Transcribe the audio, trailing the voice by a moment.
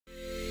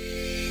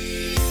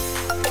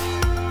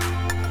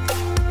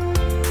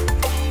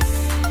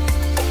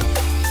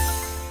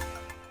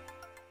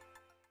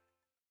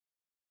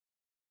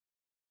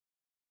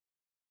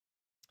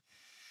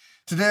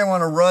Today, I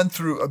want to run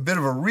through a bit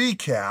of a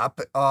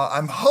recap.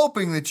 I'm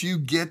hoping that you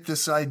get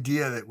this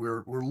idea that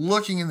we're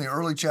looking in the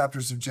early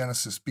chapters of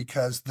Genesis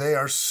because they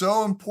are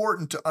so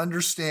important to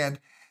understand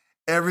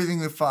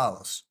everything that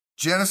follows.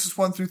 Genesis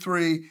 1 through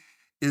 3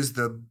 is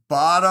the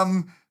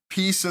bottom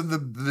piece of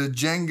the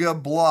Jenga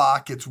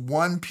block. It's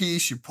one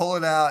piece. You pull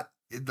it out,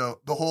 the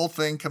whole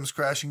thing comes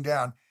crashing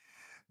down.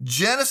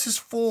 Genesis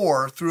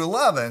 4 through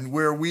 11,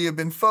 where we have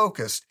been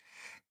focused,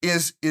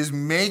 is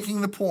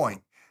making the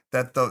point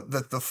that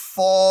the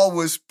fall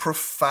was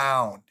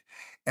profound,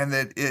 and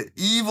that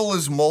evil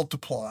is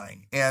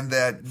multiplying, and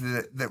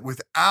that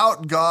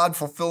without God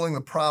fulfilling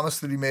the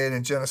promise that he made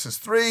in Genesis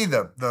 3,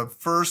 the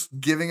first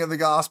giving of the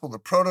gospel, the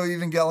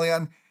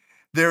proto-evangelion,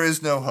 there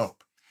is no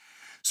hope.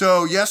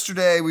 So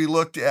yesterday we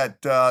looked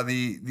at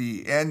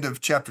the end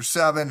of chapter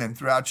 7 and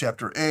throughout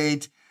chapter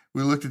 8.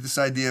 We looked at this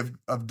idea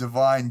of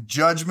divine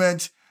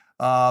judgment.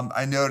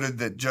 I noted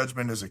that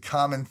judgment is a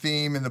common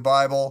theme in the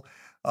Bible.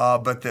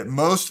 But that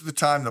most of the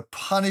time the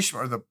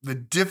punishment or the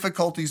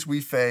difficulties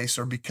we face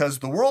are because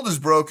the world is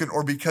broken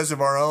or because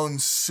of our own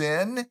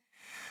sin.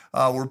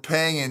 We're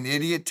paying an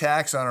idiot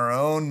tax on our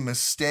own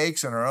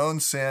mistakes and our own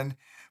sin.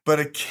 But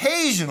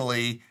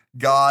occasionally,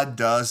 God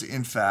does,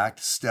 in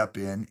fact, step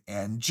in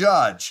and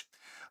judge.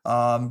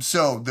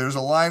 So there's a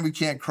line we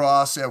can't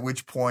cross, at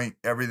which point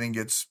everything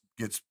gets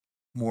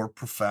more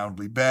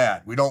profoundly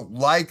bad. We don't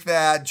like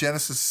that.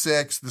 Genesis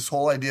 6, this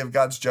whole idea of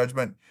God's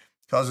judgment,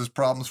 causes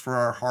problems for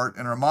our heart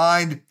and our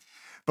mind,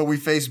 but we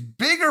face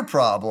bigger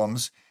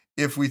problems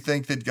if we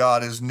think that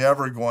God is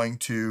never going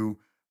to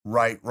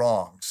right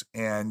wrongs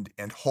and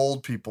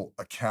hold people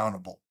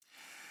accountable.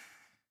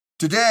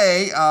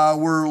 Today,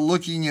 we're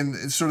looking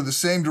in sort of the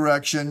same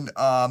direction,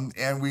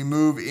 and we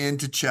move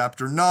into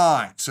chapter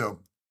 9. So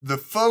the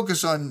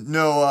focus on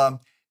Noah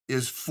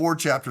is 4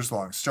 chapters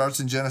long. It starts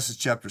in Genesis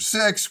chapter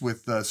 6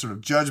 with sort of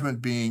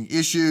judgment being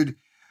issued.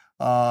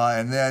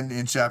 And then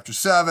in chapter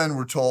 7,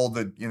 we're told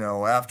that,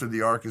 after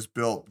the ark is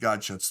built,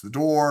 God shuts the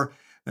door.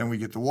 Then we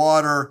get the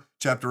water.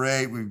 Chapter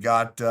 8, we've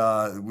got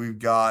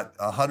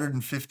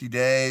 150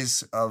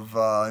 days of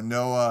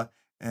Noah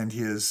and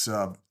his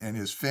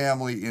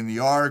family in the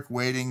ark,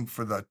 waiting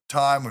for the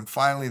time when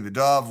finally the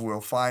dove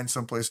will find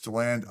someplace to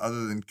land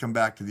other than come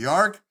back to the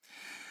ark.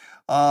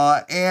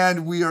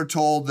 And we are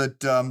told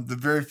that the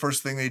very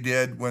first thing they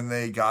did when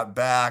they got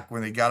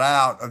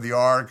out of the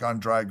ark on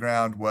dry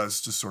ground, was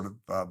to sort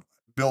of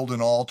build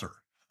an altar,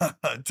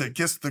 to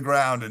kiss the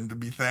ground and to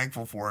be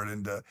thankful for it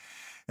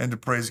and to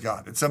praise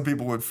God. And some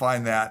people would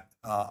find that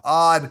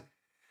odd.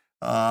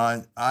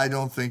 I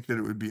don't think that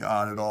it would be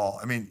odd at all.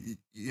 I mean,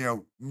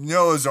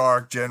 Noah's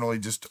Ark generally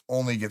just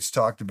only gets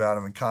talked about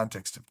in the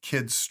context of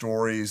kids'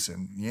 stories,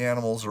 and the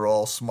animals are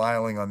all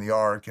smiling on the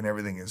ark and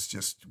everything is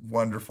just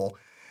wonderful.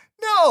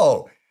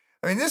 No,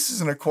 I mean, this is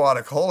an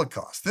aquatic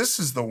holocaust. This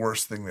is the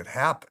worst thing that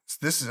happens.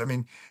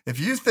 If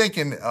you're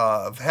thinking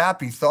of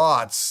happy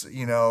thoughts,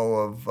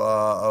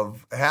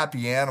 of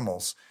happy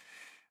animals,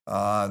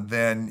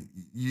 then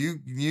you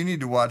need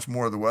to watch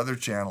more of the Weather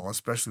Channel,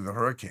 especially the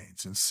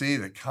hurricanes, and see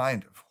the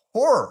kind of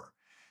horror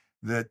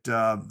that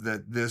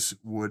this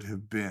would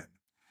have been.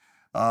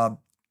 A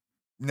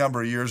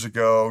number of years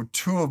ago,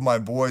 2 of my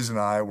boys and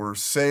I were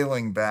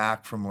sailing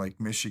back from Lake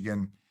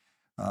Michigan.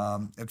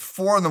 At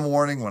 4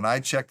 a.m, when I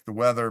checked the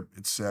weather,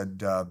 it said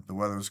the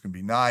weather was going to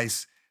be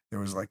nice. There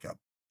was like a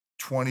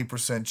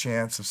 20%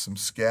 chance of some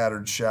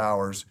scattered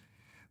showers.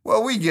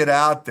 Well, we get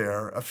out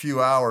there a few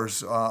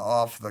hours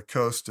off the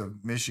coast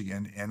of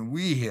Michigan, and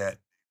we hit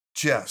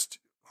just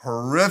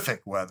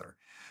horrific weather.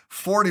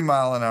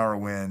 40-mile-an-hour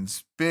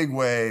winds, big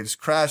waves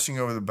crashing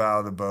over the bow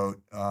of the boat.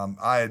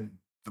 The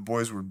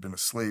boys had been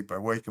asleep. I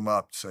wake them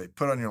up, say,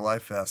 put on your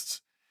life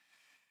vests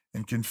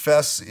and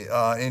confess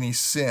any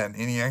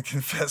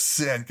unconfessed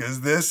sin,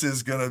 because this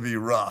is going to be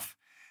rough.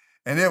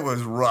 And it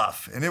was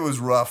rough, and it was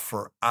rough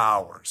for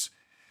hours.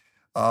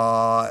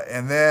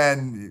 And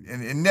then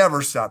it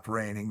never stopped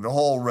raining the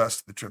whole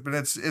rest of the trip. And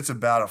it's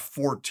about a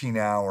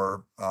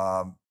 14-hour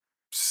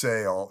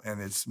sail,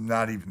 and it's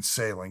not even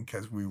sailing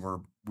because we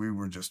were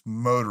just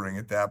motoring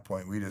at that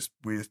point. We just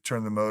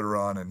turned the motor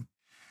on and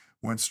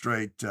went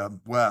straight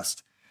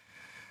west.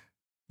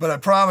 But I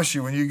promise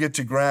you, when you get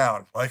to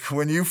ground, like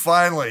when you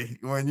finally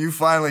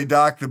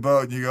dock the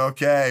boat and you go,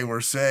 okay, we're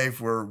safe,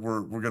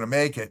 we're gonna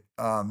make it.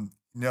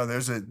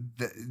 There's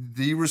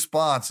the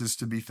response is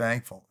to be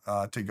thankful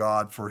to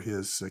God for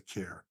His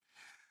care.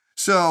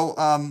 So,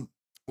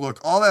 look,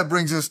 all that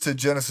brings us to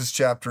Genesis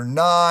chapter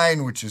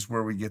 9, which is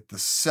where we get the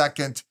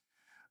second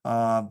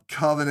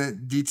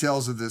covenant,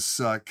 details of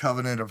this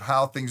covenant, of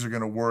how things are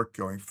going to work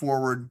going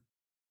forward.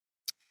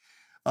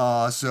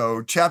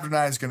 So chapter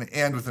 9 is going to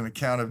end with an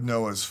account of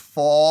Noah's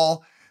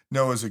fall.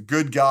 Noah's a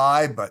good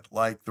guy, but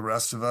like the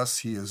rest of us,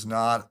 he is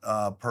not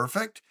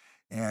perfect,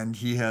 and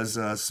he has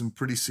some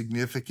pretty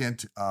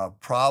significant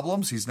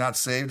problems. He's not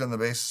saved on the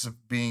basis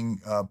of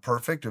being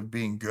perfect, of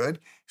being good.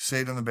 He's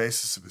saved on the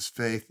basis of his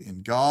faith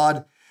in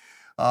God.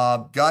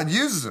 God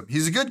uses him.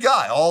 He's a good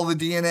guy. All the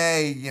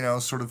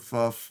DNA, sort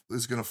of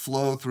is going to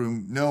flow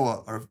through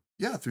Noah,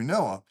 through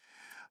Noah.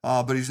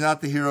 but he's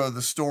not the hero of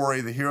the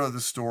story. The hero of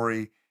the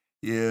story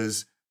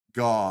is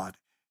God.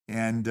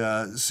 And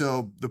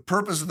so the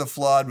purpose of the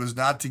flood was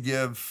not to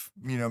give,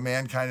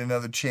 mankind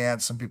another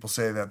chance. Some people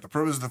say that the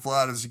purpose of the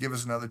flood is to give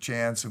us another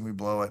chance and we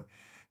blow it.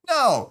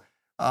 No,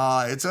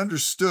 it's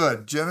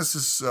understood.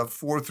 Genesis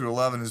 4 through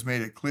 11 has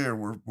made it clear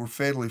we're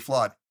fatally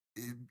flawed.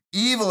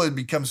 Evil had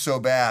become so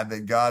bad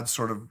that God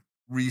sort of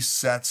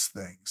resets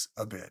things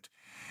a bit.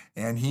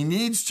 And he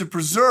needs to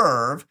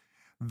preserve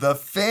the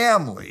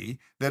family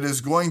that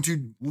is going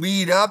to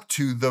lead up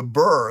to the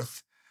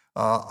birth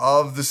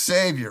of the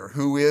Savior,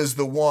 who is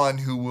the one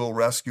who will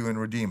rescue and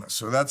redeem us.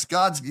 So that's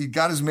God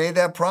has made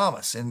that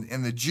promise,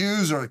 and the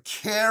Jews are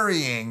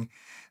carrying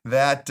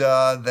that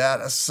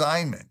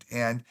assignment.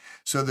 And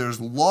so there's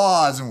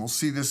laws, and we'll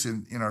see this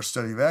in our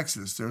study of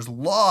Exodus. There's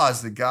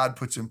laws that God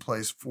puts in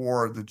place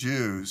for the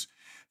Jews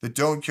that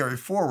don't carry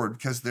forward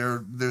because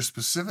they're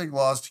specific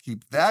laws to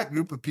keep that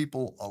group of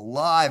people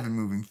alive and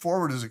moving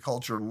forward as a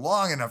culture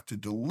long enough to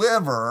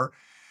deliver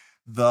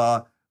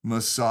the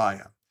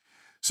Messiah.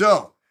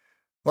 So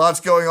lots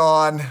going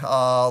on,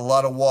 a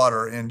lot of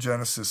water in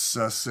Genesis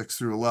 6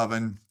 through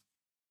 11.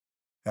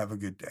 Have a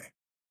good day.